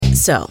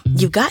So,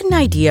 you've got an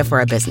idea for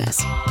a business,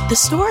 the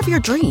store of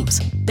your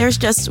dreams. There's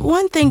just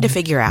one thing to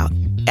figure out: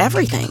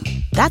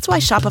 everything. That's why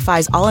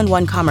Shopify's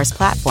all-in-one commerce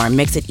platform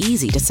makes it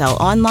easy to sell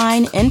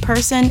online, in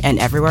person, and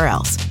everywhere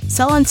else.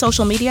 Sell on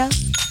social media,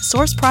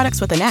 source products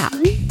with an app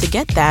to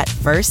get that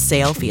first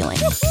sale feeling.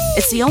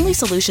 It's the only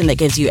solution that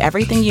gives you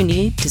everything you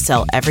need to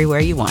sell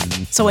everywhere you want.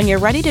 So when you're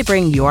ready to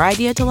bring your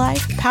idea to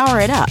life, power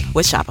it up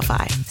with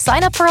Shopify.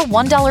 Sign up for a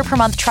 $1 per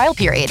month trial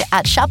period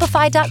at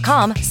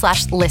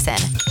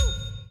shopify.com/listen.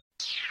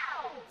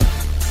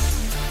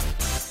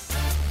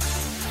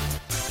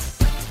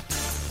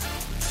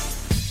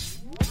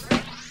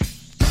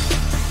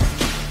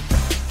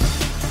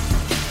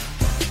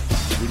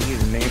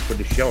 For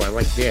the show. I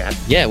like that.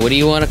 Yeah, what do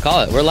you want to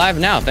call it? We're live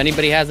now. If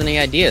anybody has any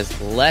ideas,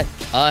 let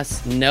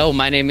us know.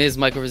 My name is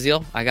Michael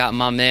Brazil. I got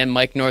my man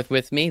Mike North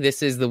with me.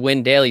 This is the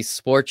Win Daily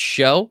Sports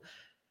Show,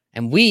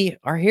 and we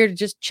are here to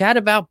just chat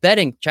about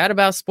betting, chat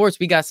about sports.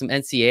 We got some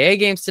NCAA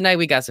games tonight.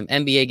 We got some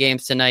NBA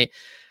games tonight.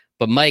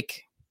 But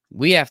Mike,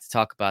 we have to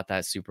talk about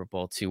that Super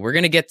Bowl too. We're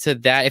going to get to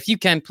that. If you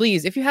can,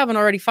 please, if you haven't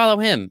already, follow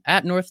him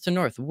at North to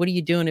North. What are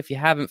you doing if you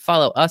haven't?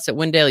 Follow us at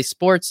Win Daily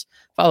Sports.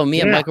 Follow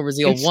me at Michael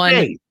Brazil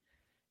 1.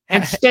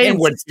 And stay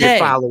with you,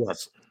 follow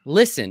us.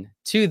 Listen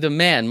to the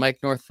man, Mike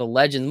North, the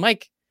legend.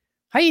 Mike,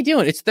 how you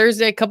doing? It's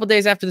Thursday, a couple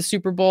days after the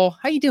Super Bowl.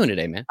 How you doing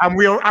today, man? I'm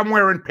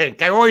wearing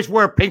pink. I always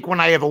wear pink when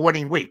I have a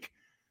winning week.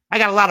 I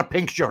got a lot of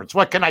pink shirts.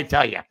 What can I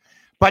tell you?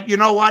 But you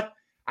know what?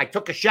 I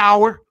took a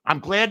shower. I'm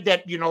glad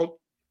that,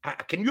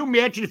 can you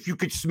imagine if you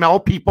could smell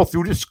people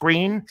through the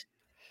screen?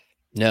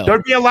 No.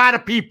 There'd be a lot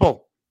of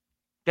people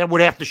that would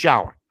have to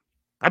shower.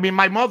 I mean,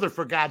 my mother,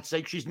 for God's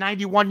sake, she's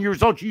 91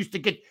 years old. She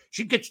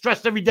gets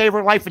dressed every day of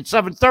her life at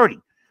 7:30.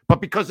 But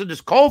because of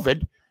this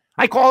COVID,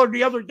 I call her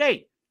the other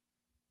day.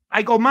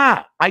 I go,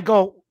 Ma,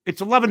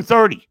 it's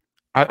 11:30.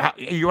 Are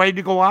you ready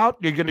to go out?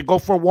 You're going to go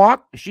for a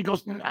walk? She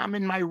goes, I'm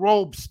in my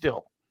robe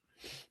still.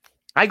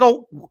 I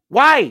go,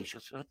 why? She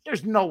goes,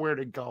 there's nowhere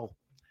to go.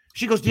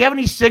 She goes, do you have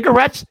any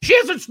cigarettes? She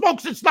hasn't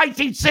smoked since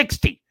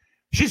 1960.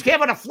 She's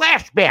having a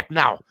flashback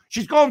now.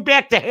 She's going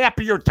back to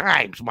happier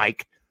times,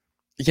 Mike.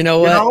 You know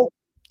what?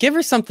 Give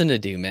her something to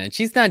do, man.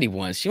 She's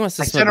 91. She wants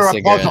to smoke a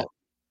cigarette.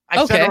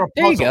 Okay,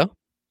 there you go.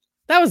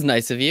 That was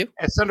nice of you.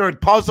 I sent her a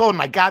puzzle, and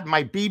my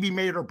BB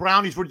made her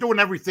brownies. We're doing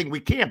everything we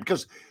can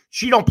because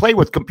she don't play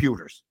with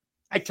computers.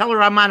 I tell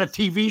her I'm on a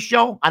TV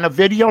show, on a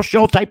video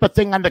show type of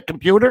thing on the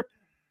computer.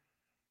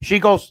 She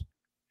goes,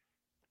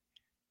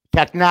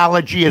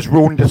 technology has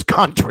ruined this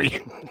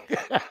country.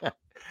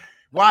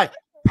 Why?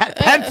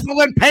 Pencil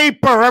and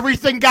paper.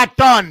 Everything got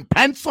done.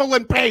 Pencil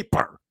and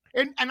paper.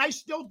 And I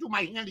still do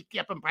my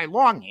handicapping by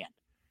longhand,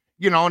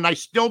 and I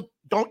still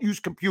don't use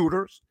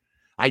computers.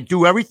 I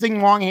do everything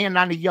longhand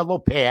on a yellow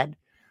pad.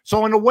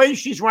 So in a way,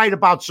 she's right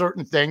about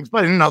certain things,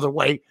 but in another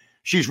way,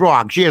 she's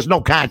wrong. She has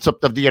no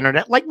concept of the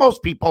internet, like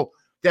most people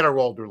that are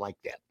older like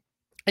that.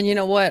 And you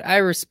know what? I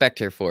respect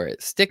her for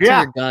it. Stick to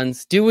your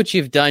guns. Do what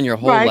you've done your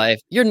whole life.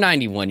 You're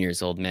 91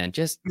 years old, man.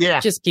 Just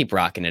keep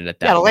rocking it at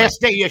that. Yeah, the last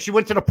day, she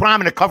went to the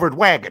prom in a covered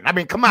wagon. I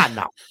mean, come on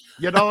now.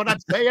 You know what I'm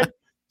saying?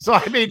 So,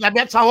 I mean,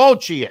 that's how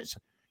old she is.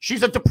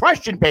 She's a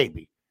depression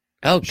baby.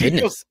 Oh,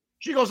 goodness.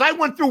 She goes, I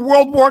went through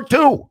World War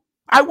II.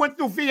 I went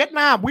through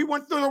Vietnam. We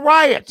went through the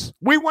riots.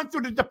 We went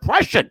through the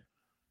depression.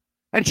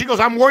 And she goes,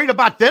 I'm worried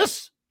about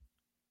this.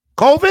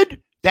 COVID?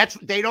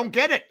 They don't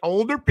get it.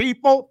 Older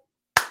people,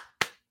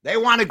 they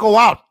want to go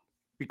out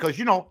because,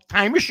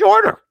 time is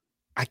shorter.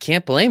 I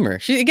can't blame her.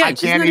 She's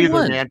can't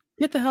either, man.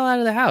 Get the hell out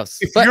of the house.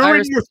 If you're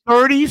in your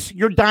 30s,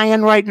 you're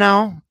dying right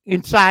now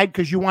inside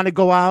because you want to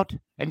go out.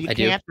 And you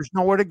can't. There's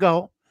nowhere to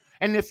go.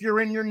 And if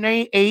you're in your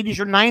 80s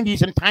or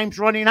 90s and time's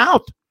running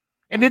out,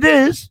 and it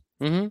is,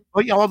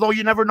 although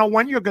you never know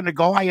when you're going to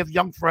go. I have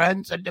young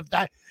friends, and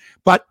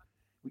but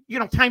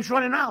time's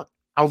running out.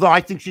 Although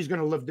I think she's going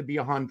to live to be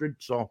 100.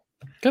 So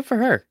good for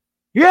her.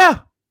 Yeah.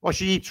 Well,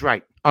 she eats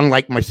right,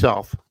 unlike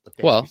myself.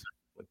 Well,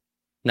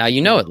 now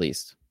at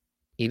least.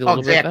 Eat a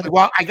little bit better.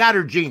 Well, I got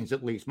her genes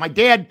at least. My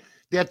dad,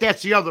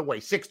 that's the other way.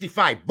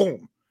 65,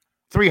 boom,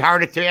 3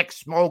 heart attacks,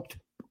 smoked.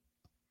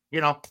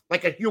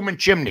 Like a human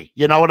chimney.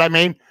 You know what I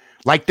mean?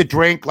 Like the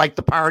drink, like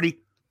the party.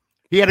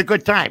 He had a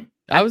good time.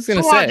 I was going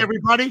to so say. Long,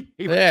 everybody.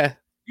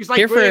 He's like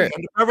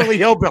the Beverly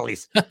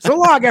Hillbillies. So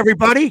long,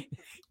 everybody.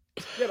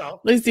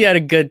 At least he had a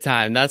good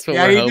time. That's what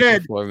we're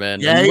hoping for, man.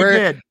 Yeah, he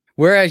did.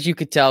 Whereas you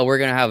could tell, we're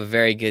going to have a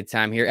very good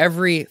time here.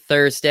 Every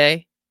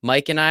Thursday,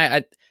 Mike and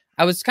I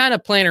was kind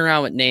of playing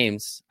around with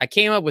names. I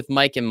came up with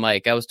Mike and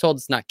Mike. I was told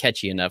it's not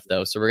catchy enough,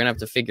 though, so we're going to have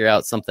to figure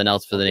out something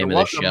else for the name of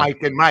the show.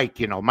 Mike and Mike,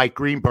 Mike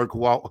Greenberg,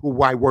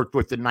 who I worked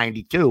with in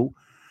 92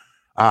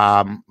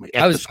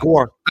 the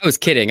Score. I was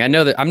kidding. I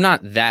know that I'm not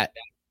that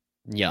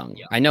young.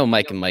 I know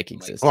Mike and Mike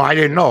exist. Well, I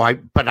didn't know. I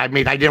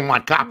didn't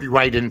want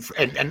copyright and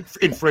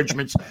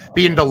infringements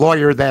being the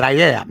lawyer that I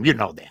am. You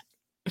know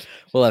that.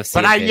 Well, I've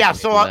seen a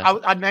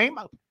name,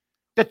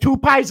 the two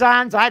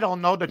Paisans, I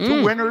don't know, the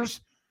two winners.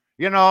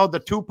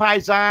 The two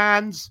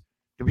Paisans,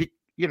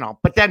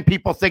 but then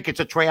people think it's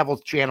a Travel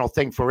Channel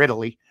thing for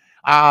Italy.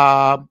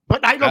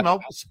 But I don't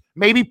know.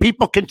 Maybe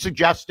people can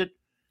suggest it.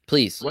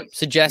 Please What-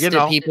 suggest you it,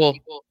 know. people,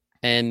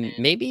 and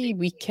maybe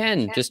we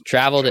can just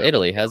travel to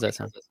Italy. How's that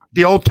sound?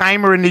 The old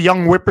timer and the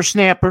young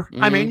whippersnapper.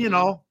 I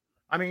Mhm.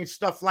 mean,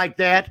 stuff like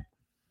that.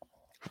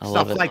 I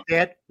love Stuff it. like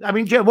that. I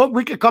mean, Jim,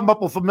 we could come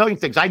up with a million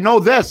things. I know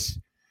this.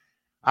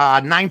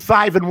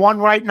 9-5-1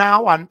 right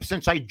now.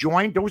 Since I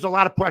joined, there was a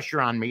lot of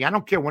pressure on me. I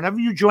don't care. Whenever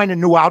you join a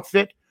new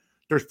outfit,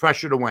 there's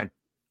pressure to win,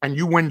 and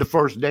you win the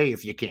first day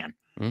if you can.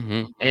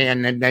 Mhm.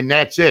 And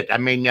that's it. I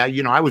mean,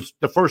 I was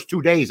the first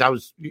 2 days I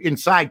was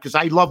inside because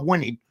I love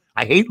winning.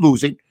 I hate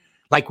losing.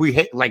 Like we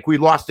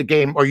lost the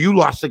game, or you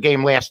lost the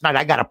game last night.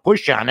 I got a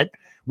push on it.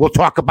 We'll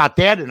talk about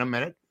that in a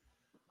minute.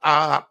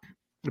 But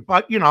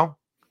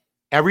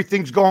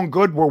everything's going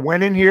good. We're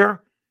winning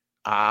here.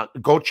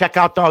 Go check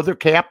out the other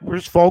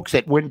cappers, folks,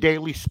 at Win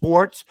Daily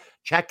Sports.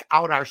 Check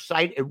out our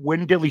site at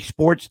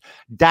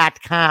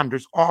windailysports.com.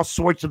 There's all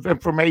sorts of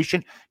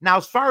information. Now,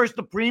 as far as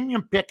the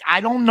premium pick,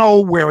 I don't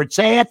know where it's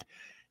at.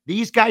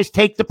 These guys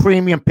take the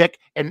premium pick,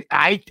 and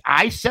I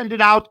send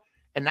it out.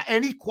 And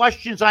any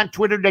questions on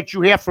Twitter that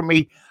you have for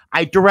me,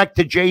 I direct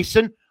to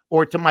Jason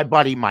or to my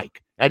buddy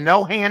Mike, and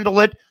they'll handle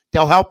it.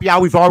 They'll help you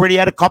out. We've already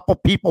had a couple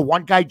people.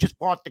 One guy just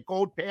bought the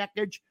gold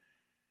package.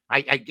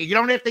 You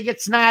don't have to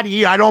get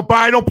snotty. I don't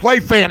play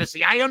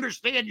fantasy. I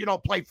understand you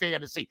don't play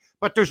fantasy,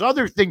 but there's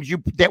other things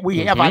that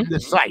we have on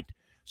this site.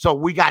 So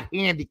we got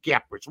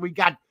handicappers, we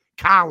got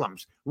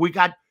columns, we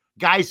got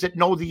guys that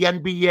know the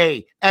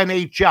NBA,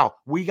 NHL.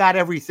 We got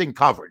everything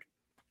covered.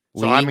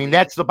 So I mean,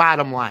 that's the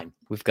bottom line.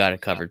 We've got it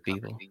covered,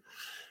 people.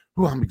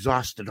 Ooh, I'm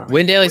exhausted.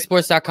 Already.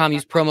 WinDailySports.com.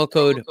 Use promo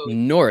code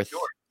NORTH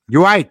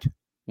You're right.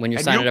 when you're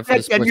And signing up for the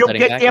and sports you'll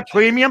betting get package. that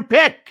premium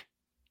pick.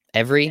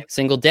 Every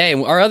single day.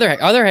 And our other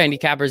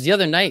handicappers the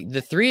other night,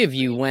 the three of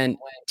you went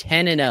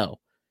 10-0.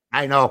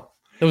 I know.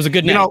 It was a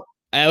good You night. know,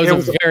 It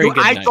was a very good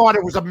I night. thought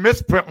it was a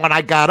misprint when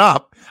I got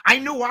up. I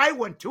knew I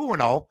went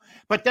 2-0,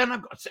 but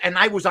then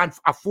I was on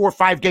a 4 or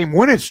 5 game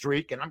winning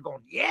streak, and I'm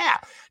going, yeah.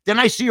 Then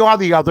I see all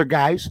the other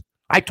guys.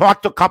 I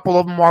talked to a couple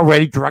of them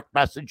already, direct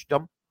messaged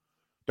them.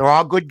 They're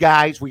all good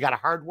guys. We got a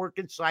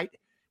hard-working site.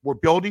 We're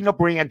building a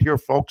brand here,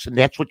 folks, and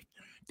that's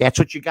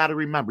what you got to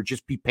remember.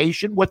 Just be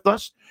patient with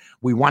us.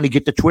 We want to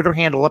get the Twitter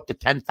handle up to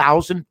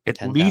 10,000 at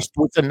 10,000. least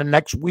within the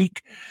next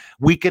week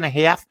and a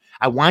half.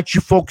 I want you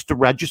folks to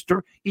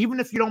register, even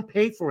if you don't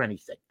pay for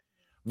anything.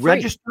 Free.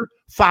 Register,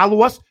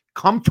 follow us,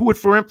 come to it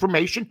for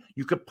information.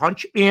 You could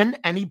punch in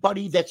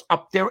anybody that's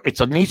up there.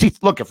 It's an easy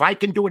look. If I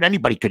can do it,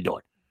 anybody can do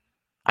it.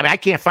 I mean, I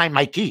can't find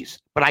my keys,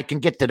 but I can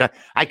get to the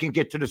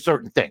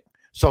certain thing.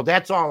 So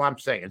that's all I'm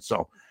saying.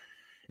 So,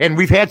 and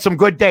we've had some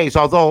good days,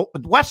 although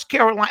West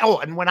Carolina. Oh,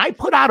 and when I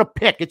put out a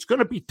pick, it's going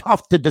to be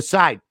tough to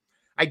decide.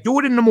 I do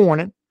it in the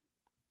morning.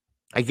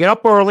 I get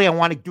up early. I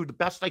want to do the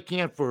best I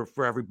can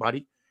for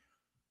everybody.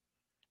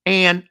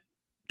 And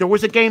there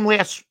was a game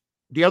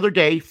the other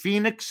day,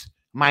 Phoenix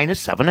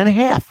minus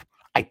 7.5.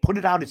 I put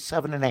it out at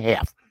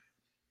 7.5.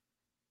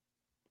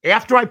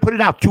 After I put it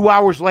out 2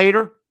 hours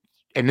later,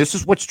 and this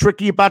is what's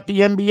tricky about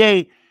the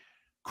NBA,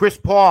 Chris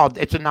Paul,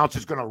 it's announced,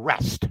 is going to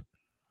rest.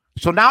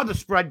 So now the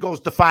spread goes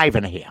to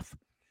 5.5.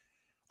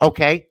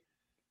 Okay.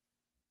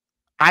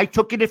 I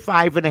took it at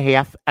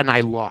 5.5 and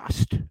I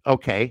lost.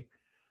 Okay.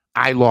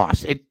 I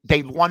lost.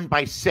 They won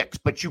by 6,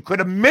 but you could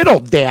have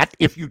middled that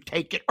if you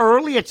take it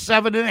early at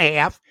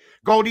 7.5,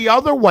 go the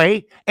other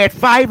way at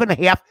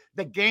 5.5.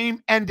 The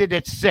game ended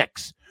at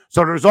 6.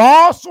 So there's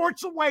all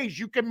sorts of ways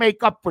you can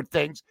make up for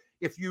things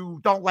if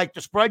you don't like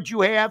the spread you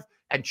have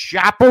and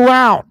shop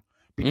around.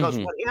 Because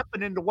what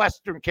happened in the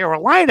Western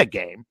Carolina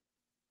game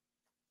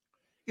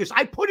is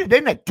I put it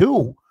in at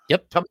 2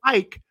 to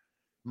Mike.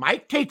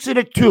 Mike takes it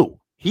at 2.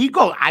 He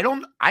goes,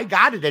 I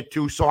got it at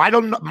 2, so I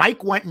don't know.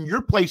 Mike went in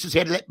your places,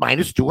 had it at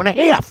minus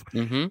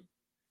 2.5.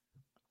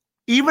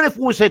 Even if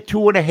it was at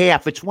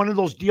 2.5, it's one of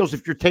those deals.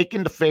 If you're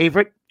taking the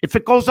favorite, if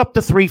it goes up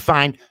to 3,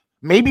 fine.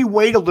 Maybe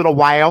wait a little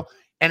while,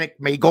 and it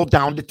may go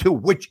down to 2,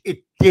 which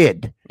it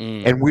did.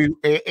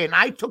 And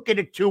I took it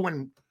at 2,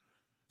 and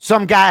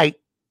some guy,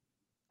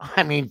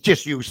 I mean,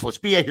 just useless.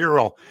 Be a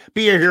hero.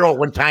 Be a hero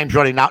when time's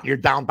running out and you're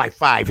down by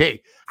 5.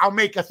 Hey, I'll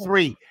make a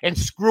 3 and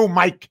screw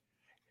Mike.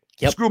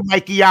 Screw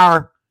Mikey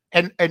R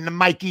and the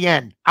Mikey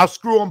N. I'll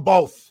screw them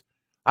both.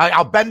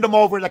 I'll bend them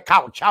over the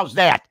couch. How's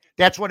that?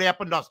 That's what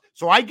happened to us.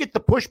 So I get the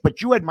push,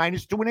 but you had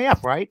minus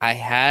 2.5, right? I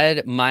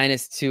had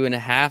minus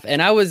 2.5,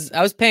 and I was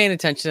paying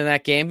attention to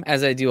that game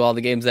as I do all the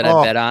games that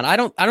I bet on. I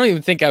don't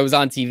even think I was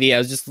on TV. I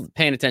was just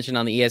paying attention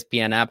on the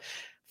ESPN app.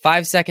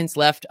 5 seconds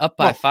left, up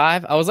by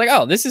 5. I was like,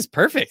 oh, this is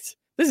perfect.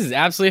 This is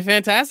absolutely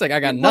fantastic. I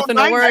got nothing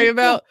to worry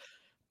about.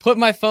 Put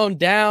my phone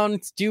down,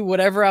 do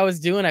whatever I was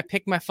doing. I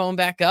picked my phone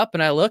back up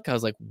and I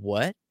was like,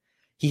 what?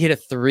 He hit a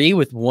 3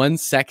 with 1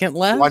 second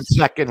left. 1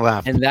 second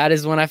left. And that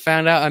is when I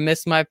found out I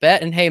missed my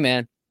bet. And hey,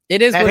 man,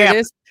 it is what it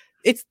is.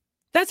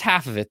 That's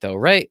half of it though,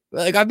 right?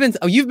 Like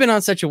you've been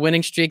on such a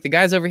winning streak. The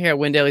guys over here at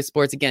Win Daily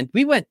Sports, again,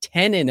 we went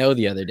 10-0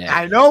 the other day.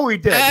 I know we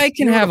did. I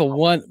can have a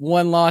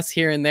one loss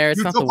here and there. It's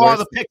you not took the worst. all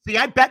the picks. See,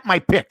 I bet my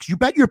picks. You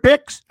bet your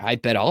picks? I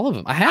bet all of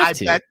them. I have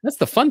to. That's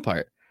the fun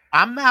part.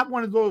 I'm not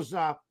one of those,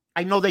 I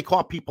know they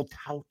call people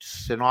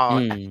touts and all.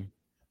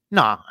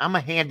 No, I'm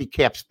a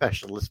handicap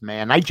specialist,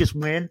 man. I just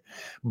win,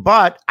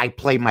 but I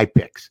play my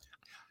picks.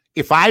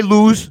 If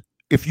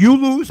you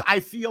lose, I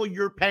feel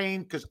your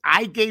pain because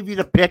I gave you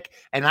the pick,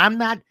 and I'm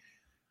not.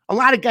 A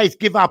lot of guys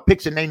give out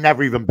picks and they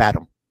never even bet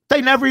them.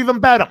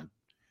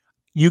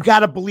 You got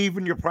to believe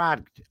in your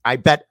product. I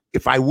bet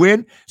if I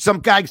win, some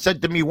guy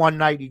said to me one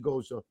night, he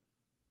goes,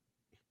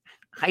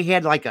 I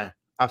had like a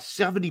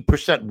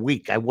 70%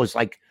 week. I was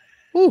like,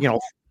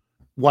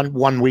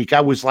 one week. I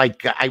was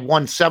like, I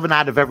won 7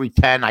 out of every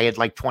 10. I had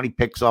like 20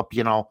 picks up,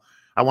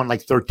 I won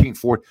like 13,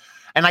 4.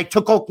 And I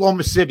took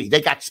Oklahoma City.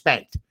 They got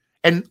spanked.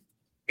 And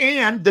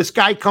this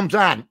guy comes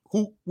on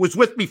who was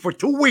with me for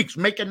 2 weeks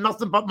making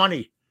nothing but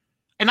money.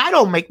 And I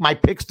don't make my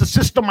picks. The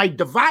system I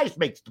devised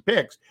makes the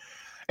picks.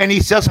 And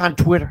he says on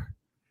Twitter,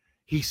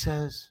 he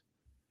says,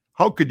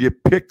 how could you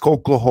pick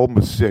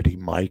Oklahoma City,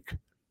 Mike?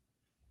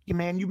 You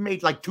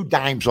made like 2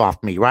 dimes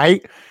off me,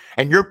 right?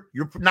 And you're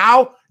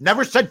now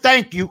never said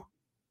thank you.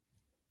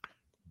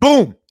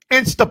 Boom,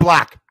 insta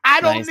block.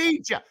 I don't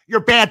need you. You're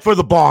bad for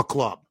the ball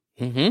club.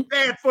 Mm-hmm.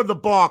 Bad for the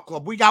ball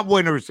club. We got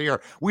winners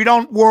here. We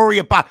don't worry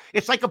about.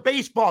 It's like a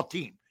baseball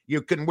team.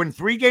 You can win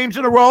 3 games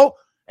in a row,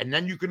 and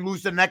then you can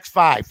lose the next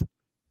 5.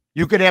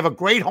 You could have a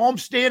great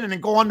homestand and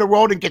then go on the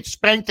road and get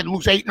spanked and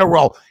lose 8 in a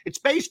row. It's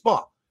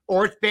baseball,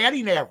 or it's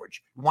batting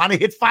average. You want to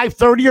hit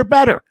 530 or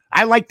better.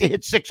 I like to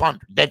hit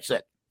 600. That's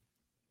it.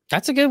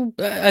 That's a good.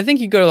 I think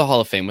you go to the Hall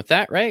of Fame with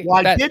that, right?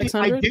 Well, I did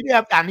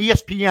have on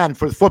ESPN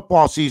for the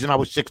football season. I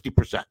was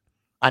 60%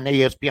 on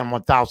ESPN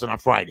 1000 on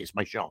Fridays.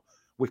 My show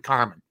with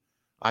Carmen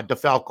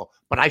DeFalco.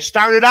 But I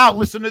started out.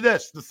 Listen to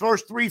this: the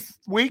first 3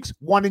 weeks,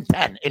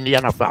 1-10 in the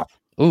NFL.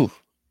 Ooh.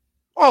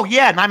 Oh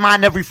yeah, and I'm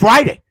on every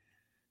Friday.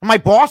 My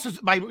boss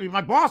is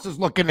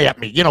looking at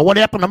me. What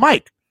happened to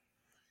Mike?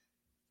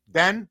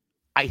 Then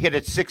I hit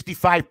it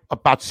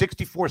about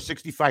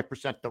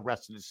 65% the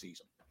rest of the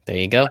season. There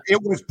you go. It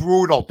was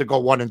brutal to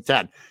go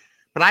 1-10,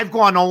 but I've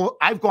gone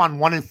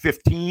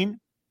 1-15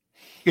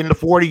 in the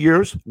 40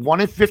 years,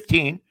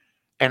 1-15,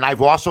 and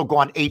I've also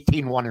gone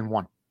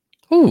 18-1-1.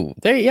 Ooh,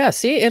 there. Yeah,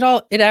 see, it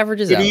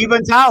averages out. It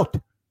evens out.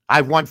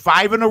 I've won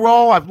 5 in a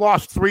row. I've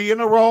lost 3 in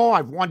a row.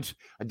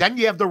 Then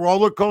you have the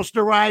roller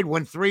coaster ride,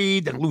 win 3,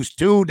 then lose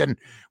 2, then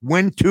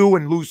win 2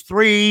 and lose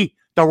 3.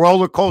 The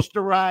roller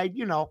coaster ride,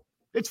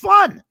 it's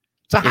fun.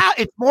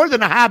 It's more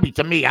than a hobby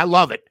to me. I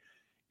love it.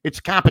 It's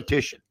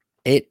competition.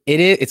 It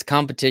is. It's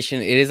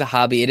competition. It is a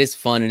hobby. It is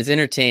fun. It is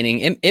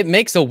entertaining. It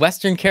makes a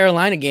Western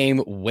Carolina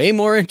game way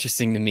more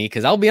interesting to me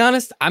because I'll be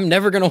honest, I'm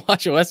never going to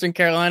watch a Western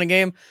Carolina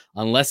game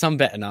unless I'm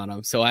betting on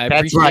them. So I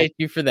appreciate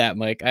you for that,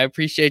 Mike. I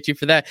appreciate you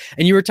for that.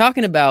 And you were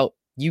talking about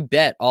you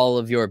bet all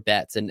of your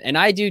bets, and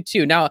I do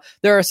too. Now,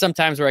 there are some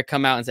times where I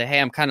come out and say,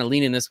 hey, I'm kind of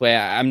leaning this way.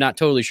 I'm not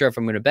totally sure if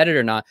I'm going to bet it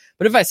or not.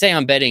 But if I say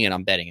I'm betting it,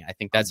 I'm betting it. I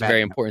think that's a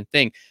very important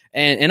thing.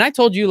 And I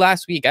told you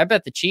last week, I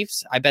bet the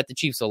Chiefs. I bet the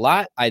Chiefs a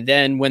lot.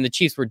 When the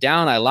Chiefs were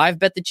down, I live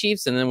bet the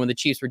Chiefs. And then when the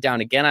Chiefs were down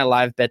again, I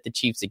live bet the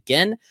Chiefs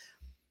again.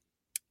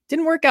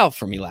 Didn't work out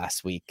for me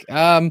last week.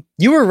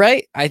 You were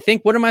right. I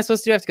think, what am I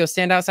supposed to do? I have to go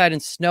stand outside in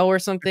snow or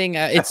something?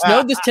 It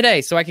snowed this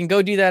today, so I can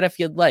go do that if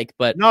you'd like.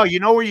 But no, you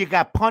know where you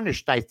got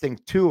punished, I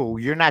think, too.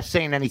 You're not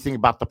saying anything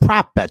about the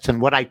prop bets. And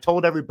what I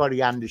told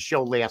everybody on the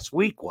show last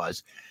week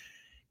was,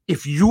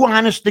 if you,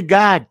 honest to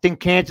God, think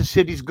Kansas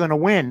City's going to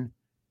win,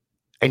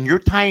 and you're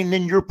tying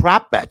in your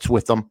prop bets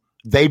with them,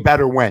 they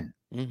better win.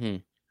 Mm-hmm.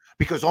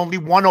 Because only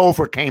 1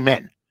 over came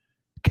in.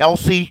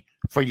 Kelsey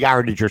for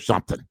yardage or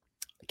something.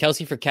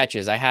 Kelsey for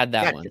catches. I had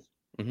that one.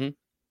 Mm-hmm.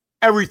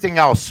 Everything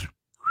else,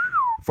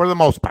 for the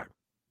most part.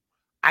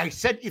 I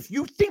said, if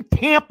you think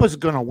Tampa's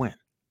going to win,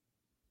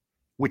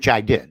 which I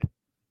did.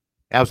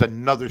 That was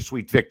another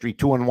sweet victory,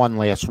 2-1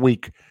 last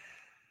week.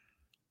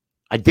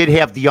 I did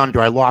have the under.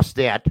 I lost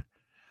that.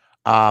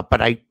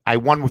 But I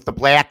won with the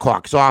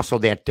Blackhawks also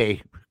that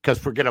day. Because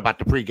forget about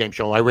the pregame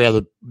show. I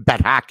rather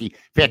bet hockey.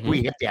 In fact,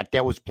 we hit that.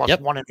 That was plus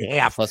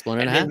 1.5. Plus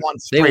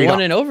 1.5. They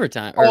won in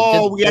overtime.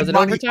 We had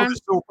money for the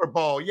Super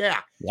Bowl. Yeah.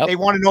 Yep. They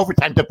won in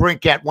overtime. The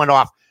Brinket went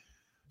off.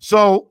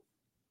 So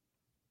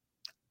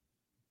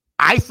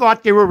I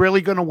thought they were really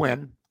going to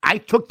win. I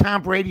took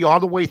Tom Brady all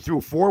the way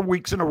through 4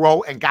 weeks in a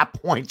row and got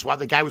points while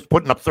the guy was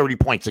putting up 30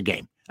 points a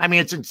game. I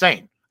mean, it's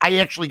insane. I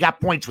actually got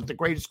points with the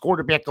greatest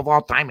quarterback of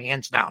all time,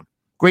 hands down.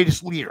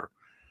 Greatest leader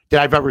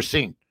that I've ever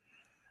seen.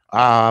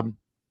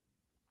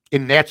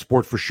 In that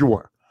sport for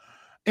sure.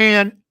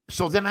 And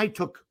so then I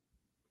took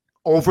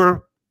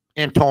over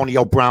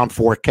Antonio Brown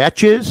 4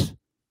 catches.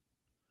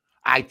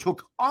 I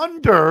took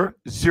under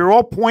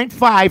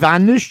 0.5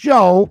 on this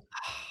show.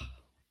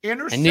 I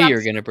knew you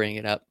were going to bring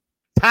it up.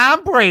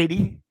 Tom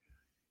Brady,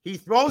 he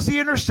throws the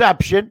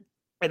interception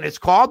and it's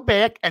called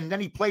back, and then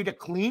he played a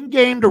clean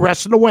game the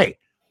rest of the way.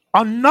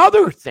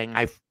 Another thing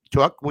I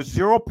took was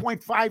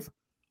 0.5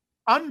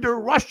 under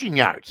rushing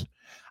yards.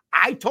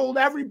 I told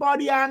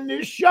everybody on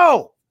this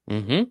show.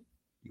 Mm-hmm.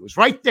 He was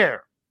right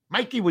there.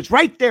 Mikey was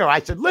right there.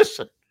 I said,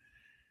 listen,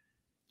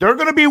 they're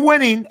going to be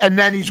winning, and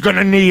then he's going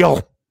to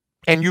kneel,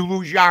 and you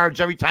lose yards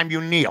every time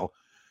you kneel.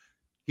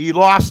 He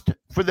lost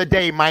for the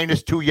day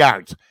 -2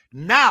 yards.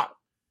 Now,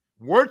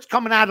 Word's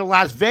coming out of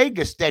Las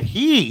Vegas that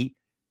he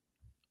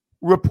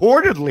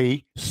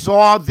reportedly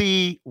saw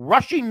the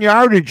rushing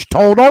yardage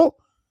total,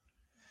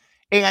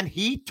 and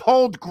he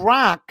told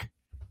Gronk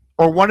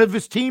or one of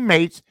his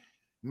teammates,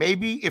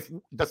 maybe if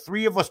the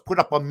three of us put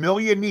up $1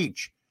 million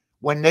each,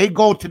 when they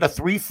go to the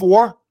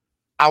 3-4,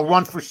 I'll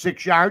run for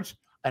 6 yards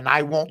and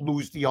I won't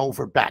lose the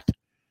over bet.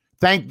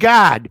 Thank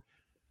God.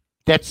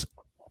 That's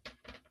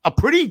a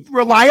pretty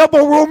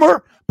reliable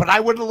rumor, but I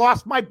would have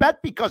lost my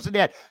bet because of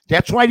that.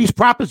 That's why these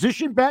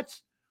proposition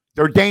bets,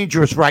 they're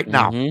dangerous right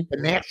now. The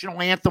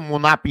national anthem will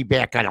not be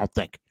back, I don't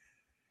think.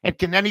 And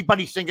can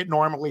anybody sing it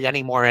normally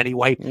anymore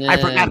anyway? I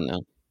forgot.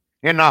 No.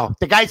 You know,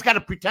 the guy's got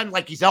to pretend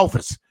like he's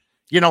Elvis.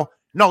 You know,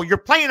 no, you're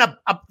playing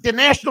the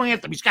national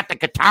anthem. He's got the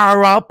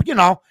guitar up, you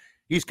know.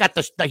 He's got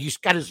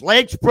his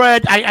legs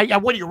spread.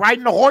 What are you,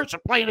 riding a horse or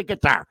playing a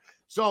guitar?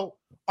 So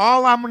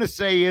all I'm going to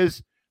say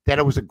is that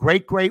it was a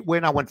great, great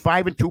win. I went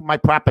 5-2 with my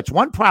prop bets.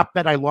 One prop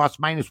bet I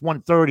lost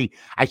 -130.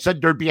 I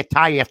said there'd be a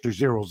tie after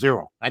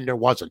 0-0, and there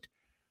wasn't.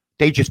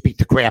 They just beat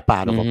the crap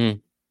out of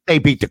them. They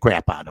beat the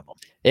crap out of them.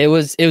 It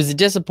was a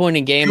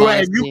disappointing game.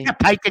 You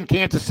kept hiking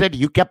Kansas City.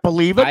 You kept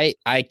believing.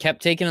 I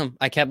kept taking them.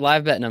 I kept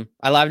live betting them.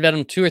 I live bet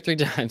them 2 or 3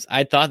 times.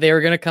 I thought they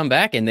were going to come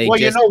back, and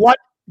you know what?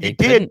 They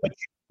did,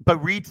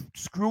 but Reed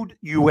screwed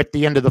you at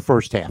the end of the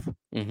first half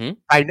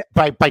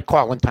by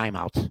calling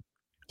timeouts.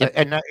 Yep.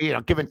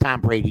 And giving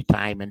Tom Brady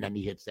time, and then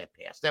he hits that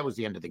pass. That was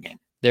the end of the game.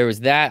 There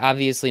was that.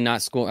 Obviously,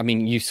 not score. I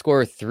mean, you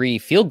score 3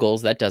 field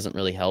goals. That doesn't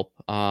really help.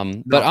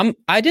 But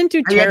I didn't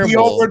do terrible. The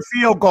over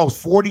field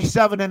goals,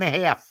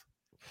 47.5.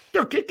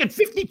 They're kicking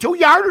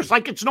 52-yarders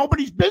like it's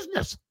nobody's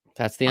business.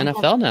 That's the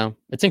NFL now.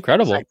 It's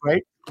incredible. Is that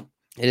great?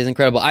 It is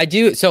incredible. I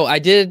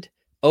did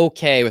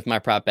okay with my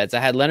prop bets.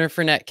 I had Leonard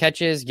Fournette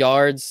catches,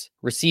 yards,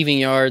 receiving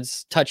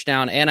yards,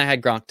 touchdown, and I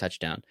had Gronk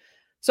touchdown.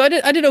 So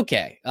I did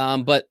okay.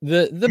 But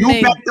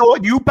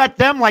you bet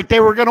them like they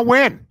were going to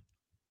win,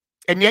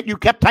 and yet you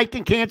kept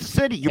taking Kansas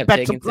City. You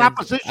bet some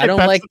proposition. I don't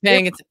like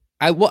paying it.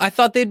 I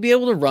thought they'd be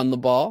able to run the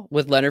ball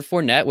with Leonard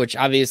Fournette, which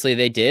obviously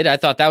they did. I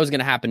thought that was going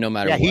to happen no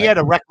matter what. Yeah,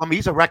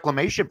 he's a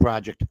reclamation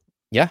project.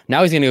 Yeah,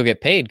 now he's going to go get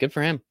paid. Good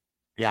for him.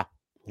 Yeah.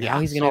 Now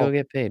he's going to go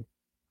get paid.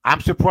 I'm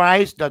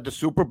surprised that the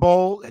Super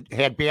Bowl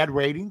had bad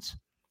ratings.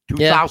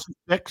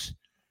 2006,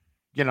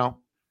 a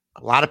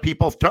lot of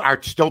people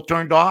are still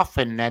turned off,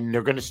 and then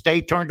they're going to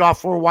stay turned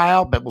off for a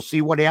while, but we'll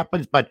see what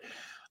happens. But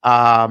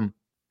there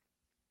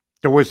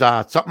was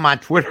something on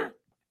Twitter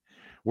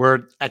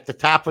where at the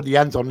top of the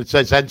end zone it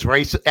says end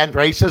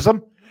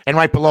racism, and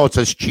right below it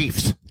says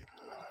Chiefs.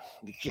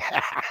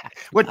 Yeah.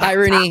 With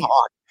irony.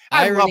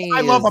 I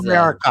love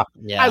America.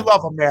 I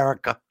love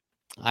America.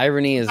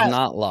 Irony is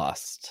not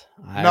lost.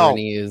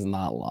 Irony is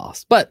not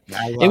lost. But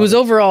it was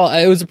overall,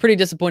 it was a pretty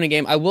disappointing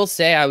game. I will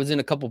say I was in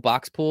a couple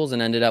box pools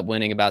and ended up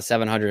winning about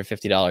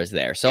 $750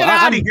 there. So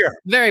I'm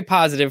very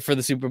positive for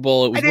the Super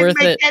Bowl. It was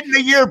worth it. Getting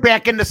the year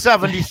back in the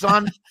 70s,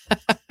 son.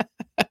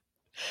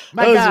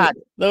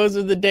 Those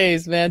are the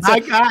days, man. So, my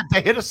God,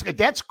 they hit us.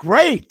 That's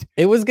great.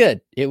 It was good.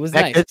 It was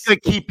nice. It's to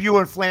keep you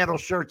in flannel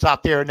shirts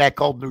out there in that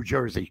cold New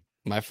Jersey.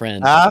 My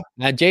friend.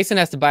 Now, Jason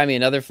has to buy me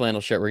another flannel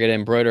shirt. We're going to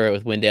embroider it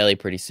with Win Daily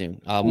pretty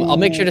soon. I'll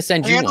make sure to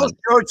send you one. Flannel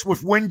shirts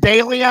with Win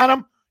Daily on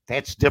them?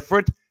 That's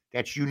different.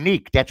 That's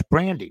unique. That's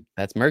branding.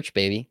 That's merch,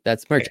 baby.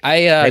 That's merch.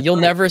 You'll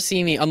never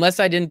see me unless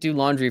I didn't do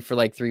laundry for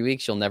like 3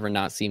 weeks. You'll never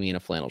not see me in a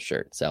flannel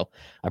shirt. So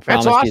I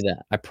promise you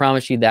that. I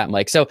promise you that,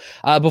 Mike. So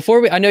I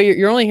know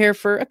you're only here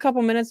for a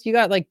couple minutes. You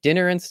got like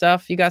dinner and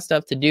stuff. You got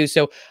stuff to do.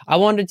 So I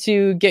wanted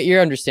to get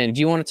your understanding.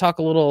 Do you want to talk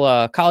a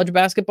little college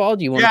basketball?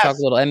 Do you want to talk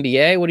a little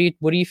NBA?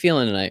 What are you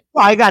feeling tonight?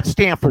 Well, I got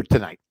Stanford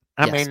tonight.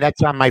 I mean,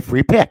 that's on my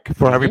free pick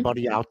for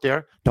everybody out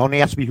there. Don't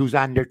ask me who's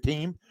on their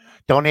team.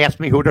 Don't ask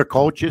me who their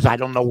coach is. I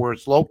don't know where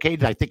it's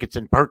located. I think it's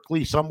in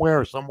Berkeley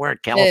somewhere in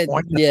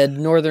California.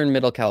 Northern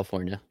middle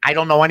California. I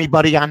don't know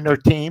anybody on their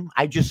team.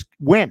 I just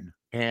win.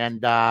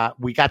 And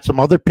we got some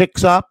other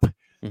picks up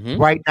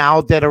right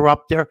now that are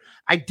up there.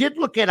 I did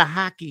look at a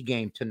hockey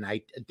game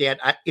tonight, Dad.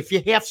 If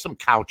you have some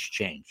couch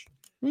change.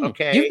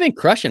 Okay. You've been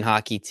crushing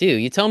hockey too.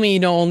 You tell me you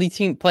know only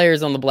team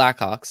players on the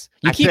Blackhawks.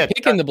 You keep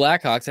picking the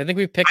Blackhawks. I think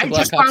we've picked the Blackhawks. I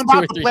just found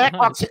out the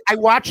Blackhawks. Times. I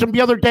watched them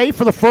the other day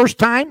for the first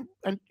time.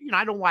 And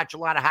I don't watch a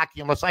lot of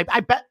hockey unless I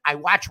bet. I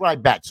watch what I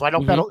bet. So I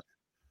don't bet.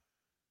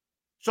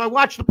 So I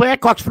watched the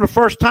Blackhawks for the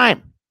first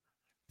time.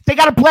 They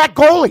got a black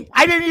goalie.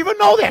 I didn't even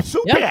know that.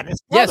 Subban.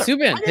 Yep.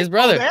 Subban, his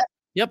brother.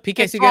 Yep.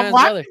 PK Subban's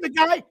brother. The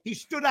guy, he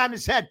stood on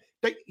his head.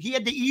 He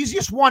had the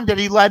easiest one that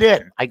he let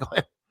in. I go,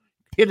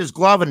 hit his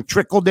glove and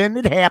trickled in.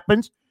 It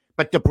happens.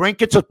 But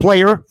DeBrincat's a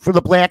player for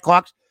the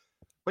Blackhawks.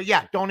 But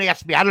yeah, don't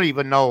ask me. I don't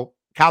even know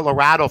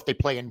Colorado, if they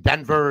play in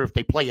Denver, if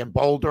they play in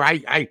Boulder.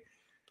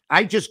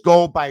 I just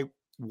go by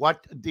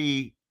what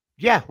the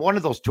Yeah, one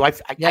of those two. I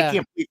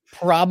can't believe.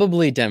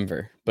 Probably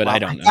Denver, but I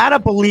don't know. I gotta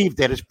believe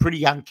that it's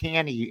pretty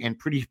uncanny and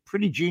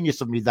pretty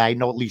genius of me that I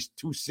know at least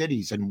 2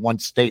 cities in one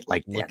state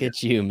like that. Look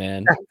at you,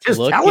 man. Just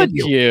Look telling at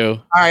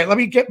you. All right, let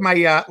me get my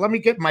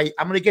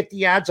I'm gonna get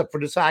the odds up for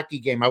this hockey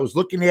game. I was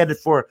looking at it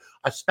for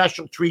a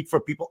special treat for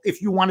people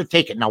if you want to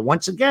take it. Now,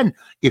 once again,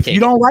 if you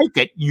don't like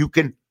it, you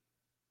can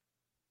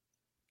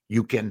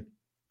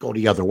go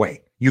the other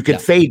way. You can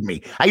fade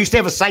me. I used to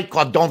have a site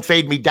called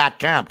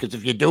don'tfademe.com because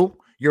if you do,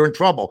 you're in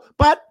trouble.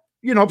 But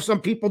some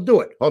people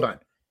do it. Hold on.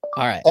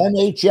 All right.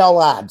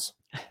 NHL odds.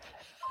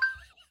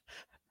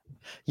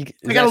 I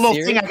got a little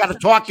Siri? thing I got to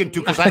talk into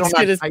because I don't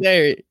know.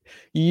 You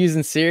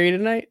using Siri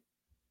tonight?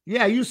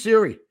 Yeah, use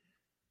Siri.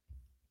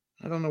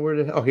 I don't know where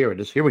to. Oh, here it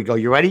is. Here we go.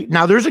 You ready?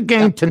 Now, there's a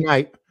game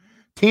tonight.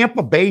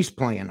 Tampa Bay's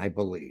playing, I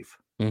believe.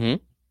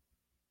 Mm-hmm.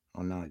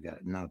 Oh, no, I got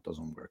it. No, it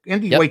doesn't work.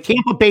 Anyway,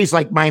 Tampa Bay's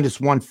like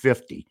minus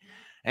 150.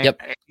 And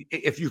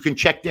if you can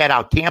check that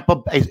out.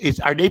 Tampa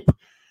are they?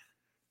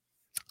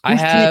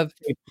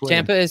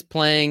 Tampa is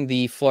playing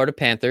the Florida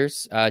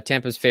Panthers.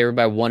 Tampa is favored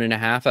by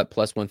 1.5 at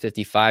plus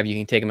 155. You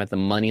can take them at the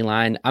money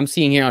line. I'm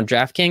seeing here on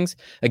DraftKings.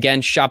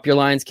 Again, shop your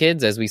lines,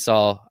 kids. As we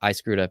saw, I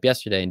screwed up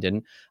yesterday and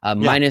didn't.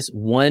 Minus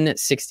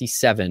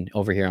 167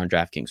 over here on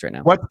DraftKings right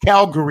now. What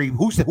Calgary?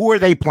 Who are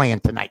they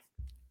playing tonight?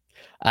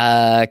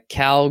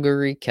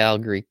 Calgary.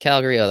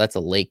 Oh, that's a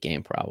late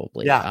game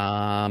probably.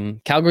 Yeah.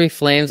 Calgary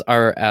Flames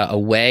are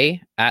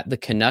away at the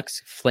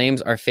Canucks.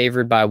 Flames are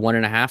favored by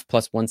 1.5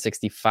 plus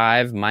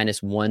 165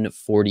 minus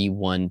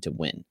 141 to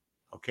win.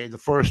 Okay, the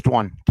first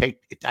one. I'm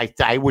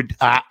going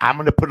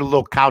to put a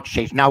little couch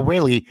chase now.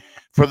 Really,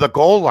 for the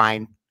goal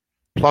line,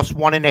 plus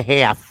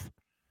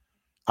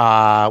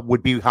 1.5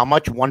 would be how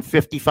much?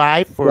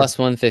 155 plus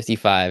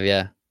 155.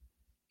 Yeah.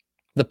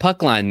 The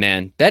puck line,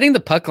 man. Betting the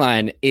puck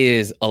line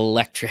is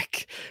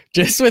electric.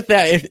 Just with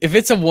that, if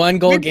it's a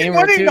 1-goal game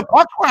or two, the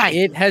puck line.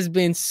 It has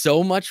been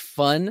so much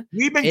fun.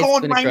 We've been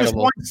going minus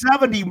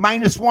 170,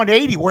 minus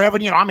 180. We're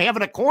having, I'm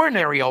having a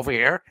coronary over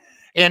here,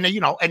 and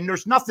and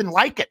there's nothing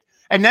like it.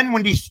 And then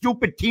when these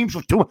stupid teams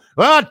with 2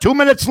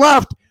 minutes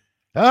left,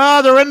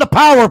 they're in the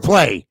power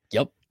play.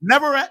 Yep,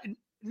 never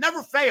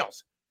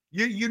fails.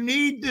 You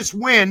need this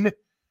win.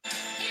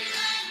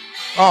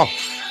 Oh.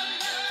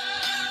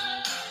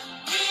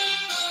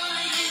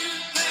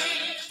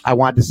 I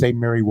wanted to say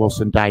Mary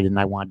Wilson died, and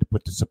I wanted to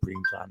put the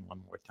Supremes on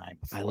one more time.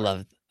 I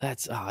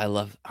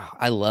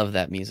love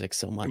that music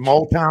so much.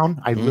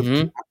 Motown. I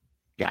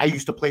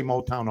used to play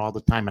Motown all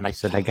the time, and I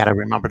said I got to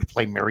remember to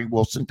play Mary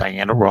Wilson,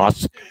 Diana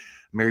Ross,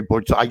 Mary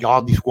Boyd,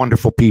 all these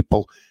wonderful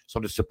people. So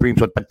the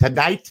Supremes. But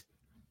tonight,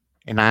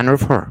 in honor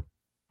of her,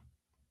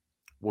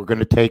 we're going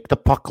to take the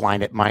puck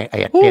line at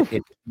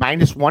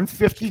minus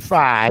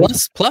 155.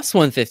 Plus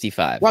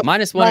 155. Well,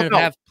 minus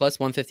 1.5 plus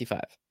 155.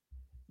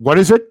 What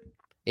is it?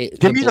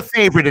 Give me the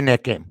favorite in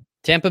that game.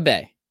 Tampa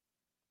Bay.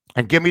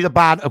 And give me the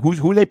bottom.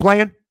 Who are they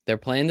playing? They're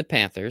playing the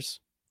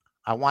Panthers.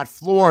 I want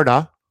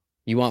Florida.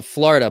 You want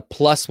Florida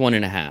plus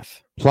 1.5.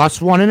 Plus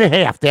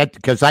 1.5. That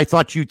because I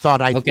thought you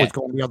thought I was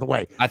going the other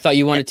way. I thought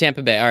you wanted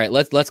Tampa Bay. All right,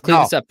 let's clear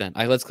this up then.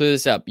 Let's clear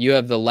this up. You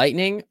have the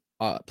Lightning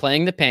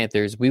playing the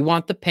Panthers. We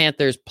want the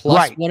Panthers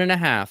plus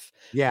 1.5.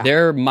 Yeah.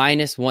 They're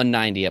minus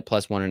 190 at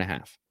plus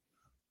 1.5.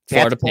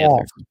 Florida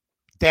Panthers.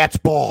 That's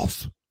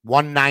balls.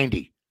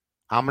 190.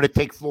 I'm going to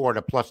take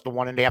Florida plus the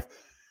 1.5.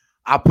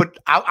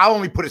 I'll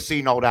only put a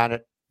C note on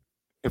it.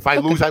 If I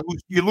lose,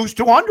 you lose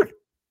 200.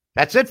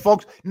 That's it,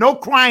 folks. No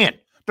crying.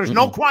 There's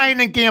no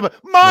crying in gambling.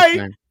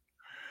 Mike,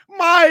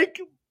 why'd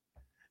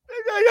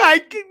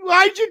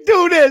you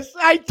do this?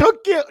 I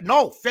took you.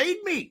 No, fade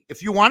me.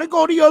 If you want to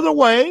go the other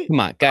way. Come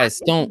on, guys.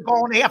 Don't.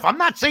 Goal and a half. I'm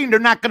not saying they're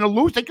not going to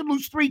lose. They can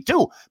lose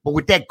 3-2. But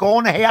with that goal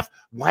and a half,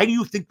 why do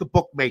you think the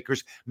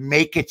bookmakers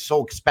make it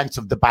so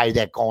expensive to buy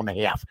that goal and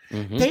a half?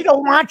 Mm-hmm. They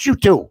don't want you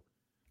to.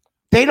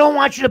 They don't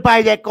want you to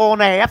buy that goal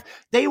and a half.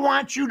 They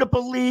want you to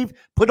believe,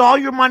 put all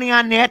your money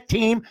on that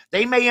team.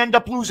 They may end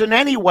up losing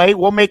anyway.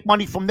 We'll make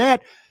money from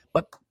that.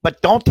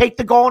 But don't take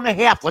the goal and a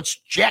half. Let's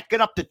jack it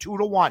up to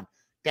 2-1.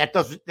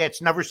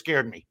 That's never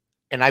scared me.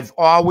 And I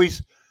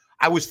was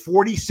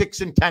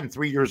 46-10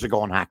 3 years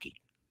ago in hockey.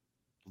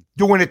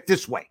 Doing it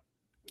this way.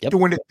 Yep.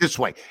 Doing it this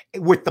way.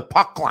 With the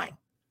puck line.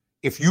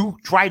 If you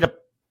try to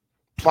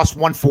plus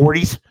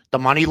 140s, the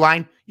money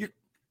line, you're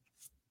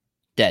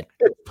dead.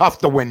 It's tough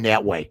to win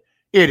that way.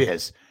 It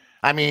is.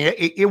 I mean,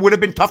 it would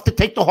have been tough to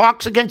take the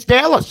Hawks against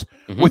Dallas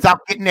without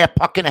getting that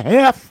puck and a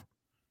half,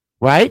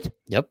 right?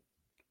 Yep.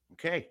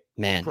 Okay.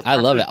 Man, I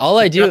love it. All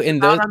I do in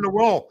those on the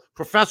roll.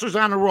 Professor's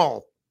on the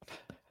roll.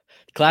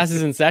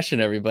 Classes in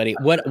session, everybody.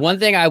 One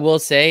thing I will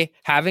say,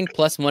 having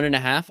plus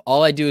 1.5,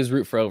 all I do is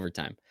root for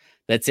overtime.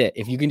 That's it.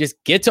 If you can just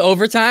get to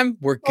overtime,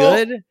 we're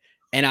good.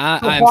 And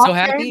I'm so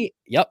happy.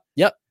 Yep.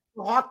 The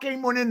Hawk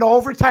game went into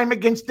overtime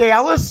against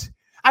Dallas.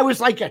 I was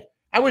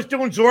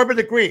doing Zorba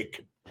the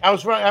Greek. I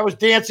was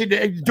dancing,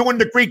 doing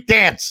the Greek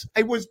dance.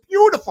 It was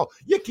beautiful.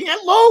 You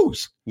can't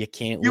lose. You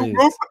can't lose.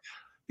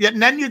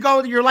 And then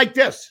you're like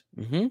this.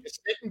 Mm-hmm.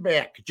 Sitting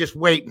back, just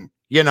waiting.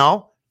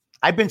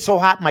 I've been so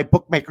hot, my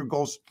bookmaker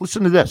goes,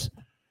 listen to this.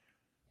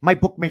 My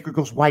bookmaker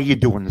goes, why are you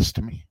doing this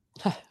to me?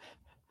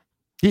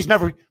 He's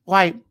never,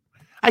 why?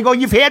 I go,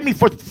 you've had me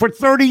for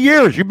 30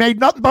 years. You made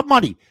nothing but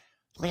money.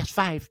 Last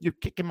 5, you're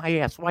kicking my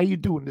ass. Why are you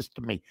doing this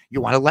to me?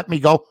 You want to let me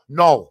go?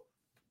 No.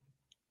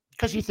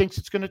 Because he thinks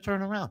it's going to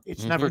turn around.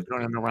 It's never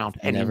turning around.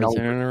 And Never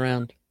turning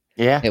around.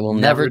 Yeah. It will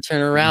never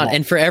turn around.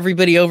 And for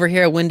everybody over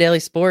here at Win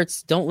Daily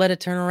Sports, don't let it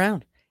turn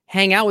around.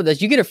 Hang out with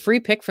us. You get a free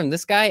pick from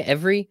this guy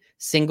every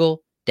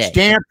single day.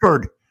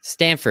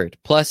 Stanford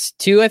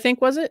 +2, I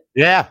think, was it?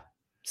 Yeah.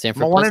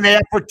 Stanford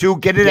 1.5 for 2.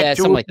 Get it at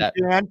 2 something like that.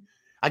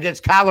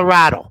 Against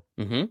Colorado.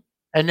 Mm-hmm.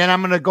 And then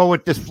I'm going to go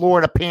with this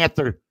Florida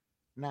Panther.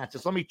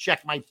 Just let me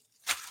check my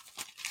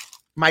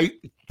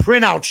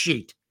printout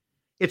sheet.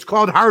 It's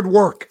called Hard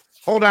Work.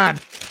 Hold on.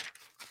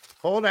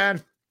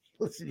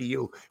 Listen to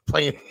you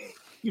playing.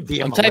 You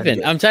damn I'm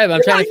typing. I'm trying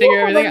to figure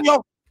everything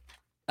out.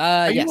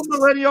 Are yes. you a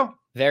millennial?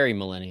 Very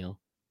millennial.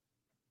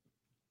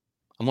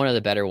 I'm one of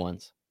the better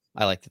ones,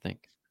 I like to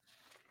think.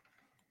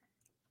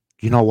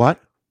 You know what?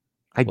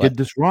 I did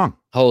this wrong.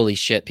 Holy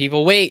shit.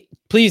 People, wait.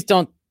 Please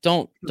don't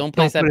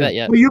place that bet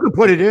yet. Well, you can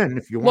put it in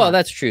if you want. Well,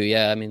 that's true.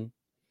 Yeah, I mean.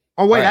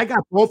 Oh, wait. Right. I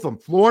got both of them.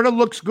 Florida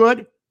looks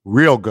good.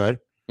 Real good.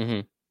 Mm-hmm.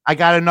 I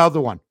got another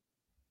one.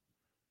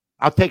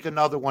 I'll take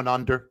another one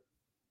under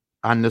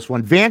on this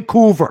one.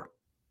 Vancouver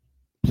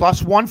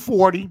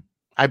 +140,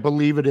 I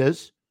believe it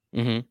is.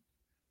 Mm-hmm.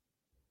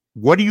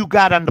 What do you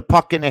got on the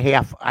puck and a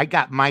half? I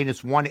got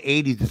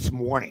 -180 this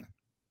morning.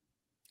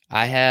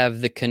 I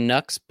have the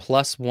Canucks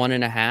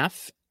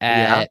 +1.5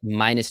 at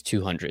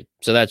 -200.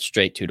 So that's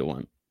straight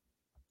 2-1.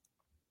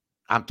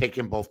 I'm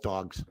taking both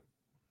dogs.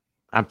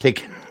 I'm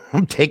taking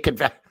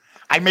that.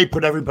 I may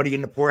put everybody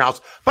in the poorhouse,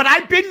 but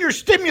I've been your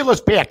stimulus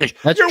package.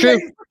 You're true.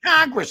 Waiting for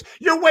Congress.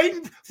 You're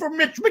waiting for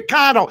Mitch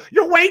McConnell.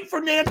 You're waiting for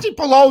Nancy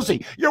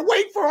Pelosi. You're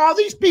waiting for all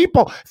these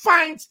people.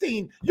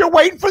 Feinstein. You're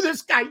waiting for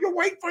this guy. You're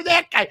waiting for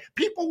that guy.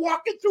 People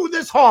walking through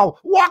this hall,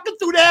 walking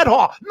through that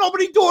hall.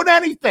 Nobody doing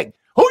anything.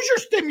 Who's your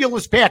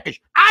stimulus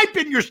package? I've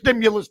been your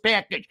stimulus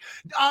package.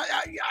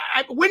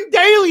 Win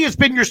Daily has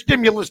been your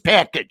stimulus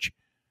package.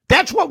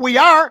 That's what we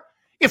are.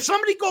 If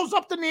somebody goes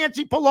up to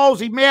Nancy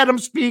Pelosi, Madam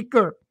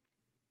Speaker,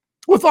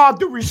 with all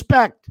due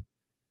respect,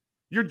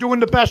 you're doing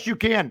the best you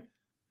can.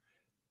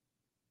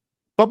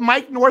 But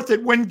Mike North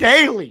at Win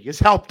Daily has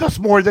helped us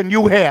more than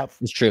you have.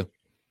 It's true.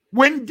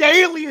 Win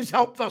Daily has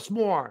helped us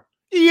more.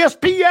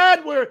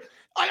 ESPN, where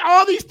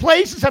all these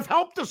places have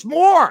helped us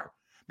more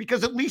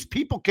because at least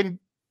people can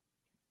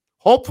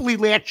hopefully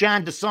latch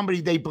on to somebody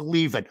they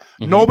believe in.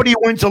 Mm-hmm. Nobody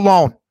wins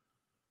alone.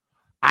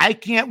 I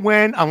can't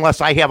win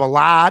unless I have a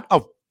lot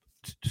of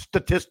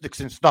statistics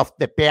and stuff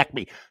that back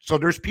me. So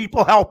there's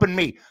people helping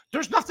me.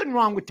 There's nothing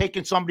wrong with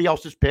taking somebody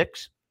else's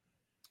picks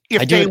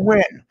if they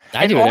win.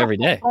 I do it every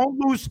day.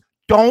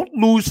 Don't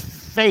lose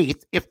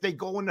faith if they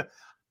go in.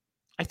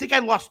 I think I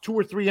lost 2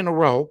 or 3 in a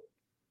row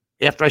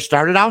after I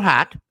started out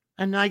hot,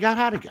 and then I got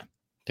hot again.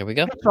 There we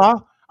go. That's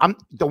all.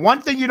 The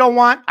one thing you don't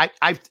want.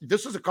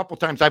 This is a couple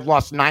times I've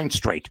lost 9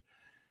 straight.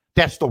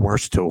 That's the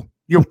worst too.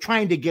 You're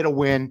trying to get a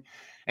win.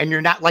 And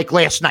you're not like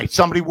last night.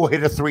 Somebody will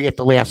hit a 3 at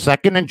the last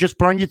second and just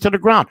burn you to the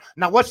ground.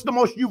 Now, what's the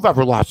most you've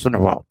ever lost in a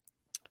row?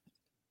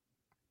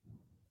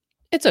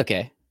 It's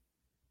okay.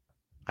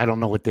 I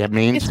don't know what that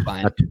means. It's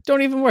fine.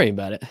 Don't even worry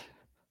about it.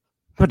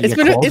 What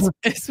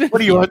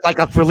are you, like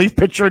a relief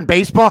pitcher in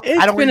baseball?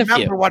 I don't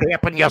remember what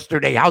happened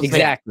yesterday. How's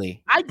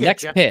exactly. That?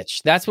 Next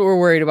pitch. That's what we're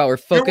worried about. We're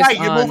focused on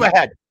you move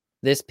ahead.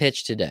 This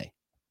pitch today.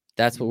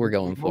 That's what we're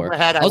going for.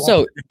 Ahead.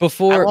 Also,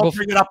 before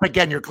bring it up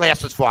again, your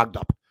glass is fogged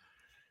up.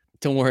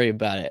 Don't worry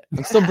about it.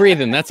 I'm still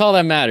breathing. That's all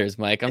that matters,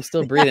 Mike. I'm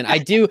still breathing. I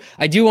do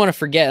want to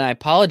forget, and I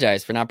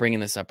apologize for not bringing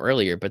this up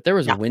earlier, but there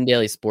was a Win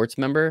Daily Sports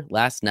member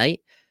last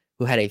night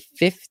who had a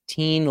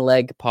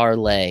 15-leg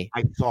parlay.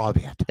 I saw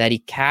that he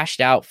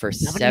cashed out for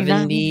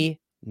 $79,000.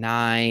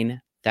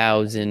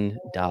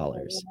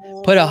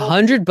 Put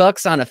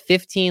 $100 on a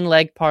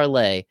 15-leg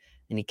parlay,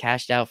 and he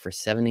cashed out for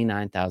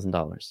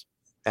 $79,000.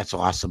 That's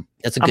awesome.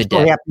 That's a good day.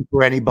 I'm so happy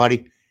for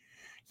anybody.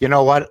 You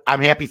know what?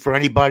 I'm happy for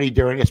anybody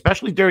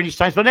especially during these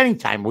times, but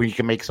anytime where you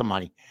can make some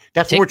money.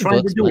 That's what we're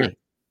trying to do. Money.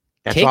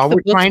 That's all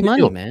we're trying to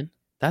do, man.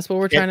 That's what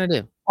we're trying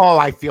to do. Oh,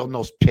 I feel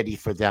no pity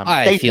for them.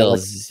 They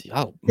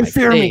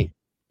fear me.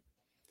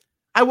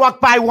 I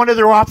walked by one of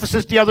their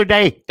offices the other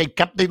day.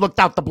 They looked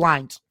out the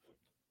blinds.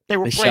 They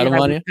shut them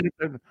on you?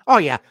 Oh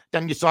yeah.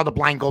 Then you saw the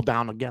blind go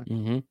down again.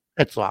 Mm-hmm.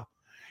 That's all.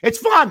 It's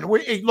fun.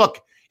 Look,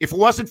 if it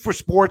wasn't for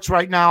sports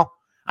right now,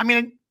 I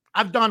mean,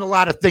 I've done a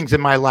lot of things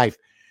in my life.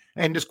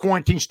 And this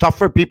quarantine's tough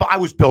for people. I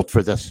was built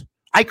for this.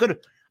 I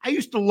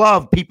used to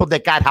love people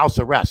that got house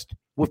arrest.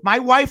 With my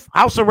wife,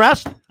 house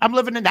arrest, I'm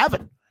living in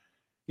heaven.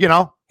 You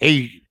know,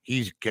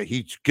 he's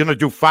gonna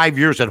do 5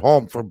 years at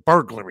home for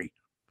burglary.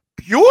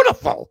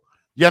 Beautiful,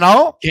 you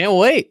know? Can't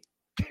wait.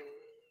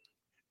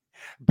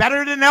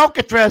 Better than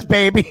Alcatraz,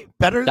 baby.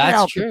 Better than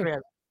Alcatraz.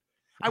 True.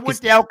 I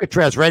went to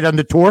Alcatraz right on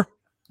the tour.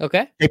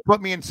 Okay. They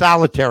put me in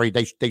solitary.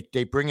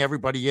 They bring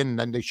everybody in, and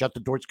then they shut the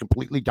door. It's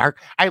completely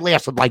dark. I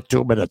lasted like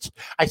 2 minutes.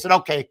 I said,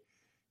 okay,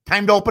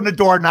 time to open the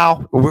door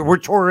now. We're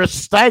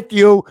tourists. Thank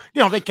you.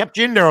 You know, they kept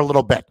you in there a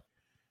little bit.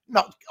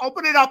 No,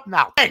 open it up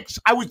now. Thanks.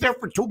 I was there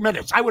for 2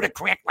 minutes. I would have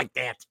cracked like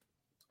that.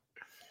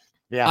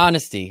 Yeah.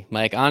 Honesty,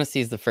 Mike. Honesty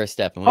is the first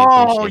step. And we You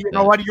appreciate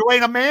know that. what? You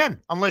ain't a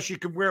man unless you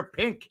can wear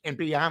pink and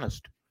be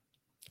honest.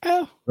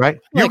 Oh, Right?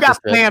 I You like got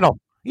this, flannel.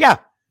 Yeah.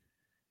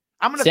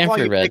 I'm going to call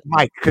Sanford you red. Big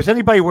Mike because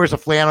anybody who wears a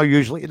flannel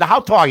usually. Now, how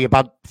tall are you?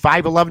 About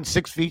 5'11",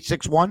 6 feet,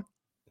 6'1"?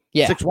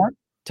 yeah, 6'1"?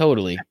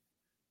 totally.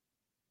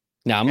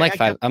 No, I'm Yeah, like I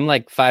five. I'm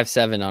like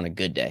 5'7" on a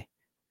good day,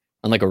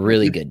 on like a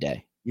really good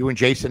day. You and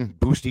Jason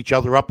boost each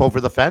other up over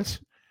the fence?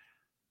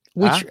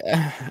 Which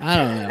I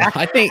don't know.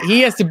 I think he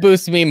has to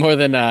boost me more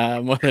than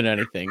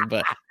anything,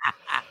 but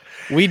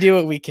we do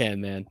what we can,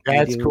 man. We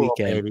That's do what we cool,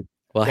 can. baby.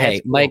 Well, That's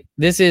hey, cool. Mike,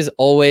 this is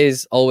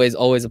always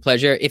a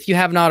pleasure. If you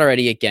have not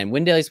already, again,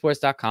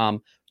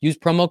 windailysports.com, use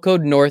promo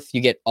code NORTH.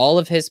 You get all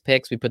of his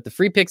picks. We put the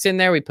free picks in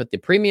there. We put the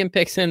premium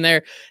picks in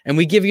there, and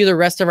we give you the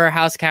rest of our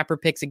house capper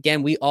picks.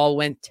 Again, we all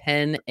went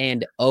 10-0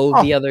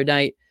 the other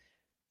night.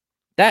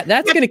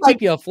 That's going to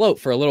keep you afloat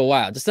for a little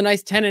while. Just a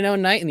nice 10-0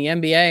 night in the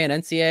NBA and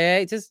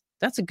NCAA.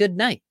 That's a good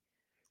night.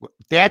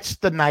 That's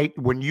the night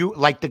when you,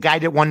 like the guy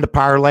that won the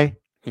parlay,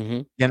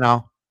 Mm-hmm. you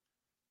know,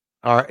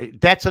 or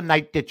that's a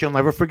night that you'll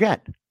never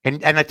forget.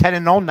 And a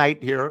 10-0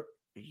 night here,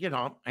 you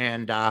know,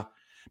 and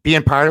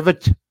being part of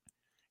it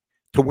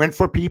to win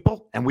for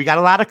people. And we got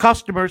a lot of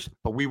customers,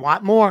 but we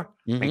want more.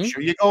 Mhm. Make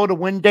sure you go to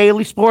Win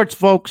Daily Sports,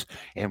 folks,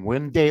 and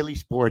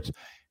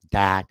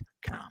windailysports.com.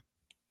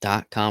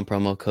 .com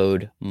promo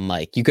code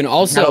Mike. You can Got a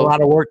also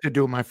lot of work to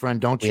do, my friend,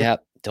 don't you?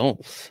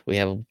 we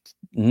have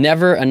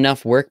never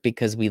enough work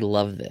because we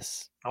love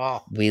this.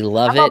 Oh, We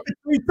love I'm it. up at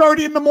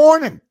 3:30 in the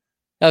morning.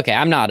 Okay,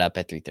 I'm not up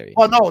at 3:30.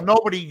 Oh, no,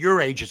 nobody your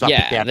age is up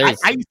Yeah, at that. there's-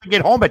 I used to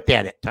get home at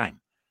that time.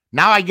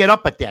 Now I get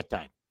up at that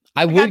time.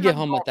 I got would get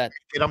nothing home at that.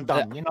 Get them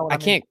done. You know what I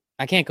I mean?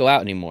 can't go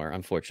out anymore,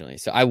 unfortunately.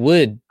 So I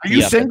would. Are be you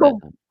up at that single?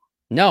 time.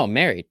 No, I'm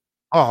married.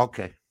 Oh,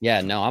 okay.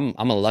 Yeah, no, I'm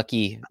a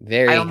lucky, I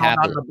very don't know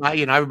happy. nothing about,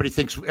 everybody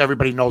thinks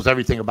everybody knows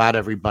everything about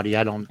everybody.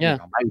 I don't. Yeah. You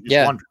know, I was just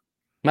Yeah. wondering.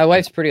 My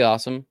wife's pretty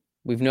awesome.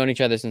 We've known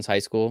each other since high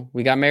school.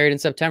 We got married in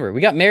September. We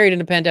got married in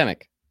the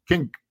pandemic.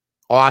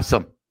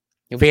 Awesome.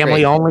 It was Family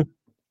great. only.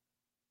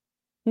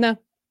 No,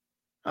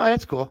 Oh,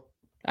 that's cool.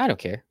 I don't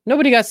care.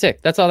 Nobody got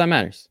sick. That's all that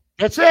matters.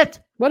 That's it.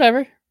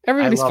 Whatever.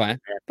 Everybody's love fine.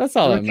 it, man. That's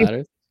all that You're a-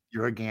 matters.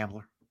 You're a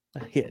gambler.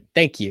 Yeah,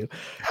 thank you.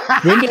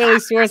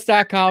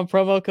 WinDailySports.com,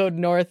 promo code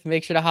NORTH.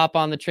 Make sure to hop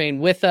on the train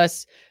with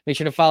us. Make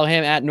sure to follow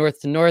him at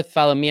North to North.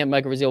 Follow me at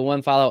Michael Brazil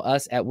 1. Follow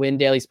us at Win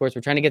Daily Sports.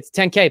 We're trying to get to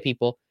 10K,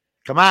 people.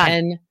 Come on.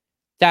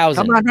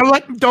 10,000. Come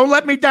on. Don't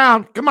let me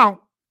down. Come on.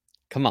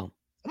 Come on.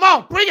 Come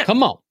on. Bring it.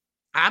 Come on.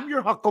 I'm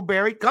your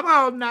Huckleberry. Come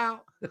on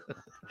now.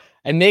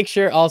 And make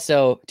sure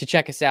also to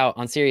check us out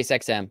on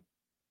SiriusXM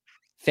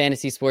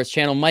Fantasy Sports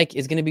Channel. Mike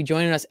is going to be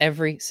joining us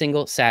every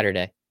single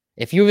Saturday.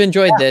 If you've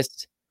enjoyed this,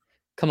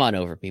 come on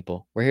over,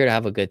 people. We're here to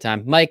have a good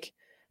time. Mike,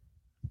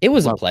 it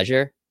was a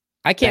pleasure.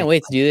 I can't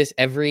wait to do this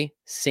every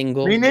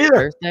single Me neither.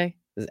 Thursday.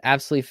 This is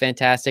absolutely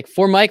fantastic.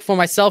 For Mike, for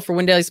myself, for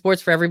Win Daily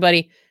Sports, for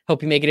everybody,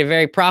 hope you make it a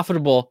very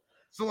profitable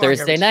So long,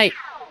 Thursday everybody. night.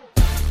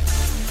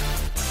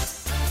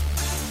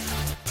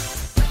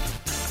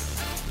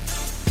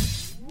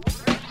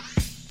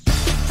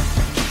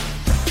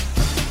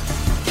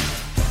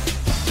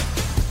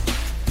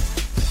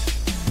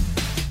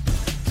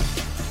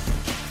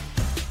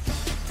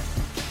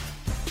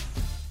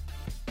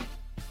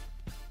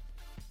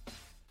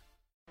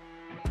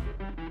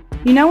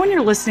 You know when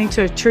you're listening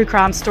to a true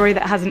crime story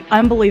that has an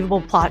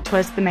unbelievable plot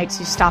twist that makes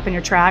you stop in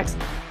your tracks?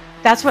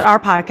 That's what our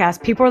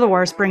podcast, People Are the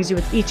Worst, brings you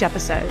with each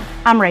episode.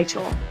 I'm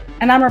Rachel.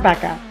 And I'm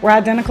Rebecca. We're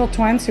identical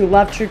twins who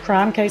love true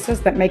crime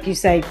cases that make you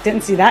say,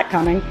 didn't see that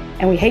coming,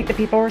 and we hate the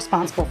people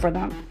responsible for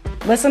them.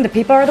 Listen to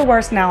People Are the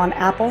Worst now on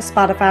Apple,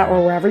 Spotify,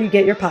 or wherever you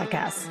get your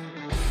podcasts.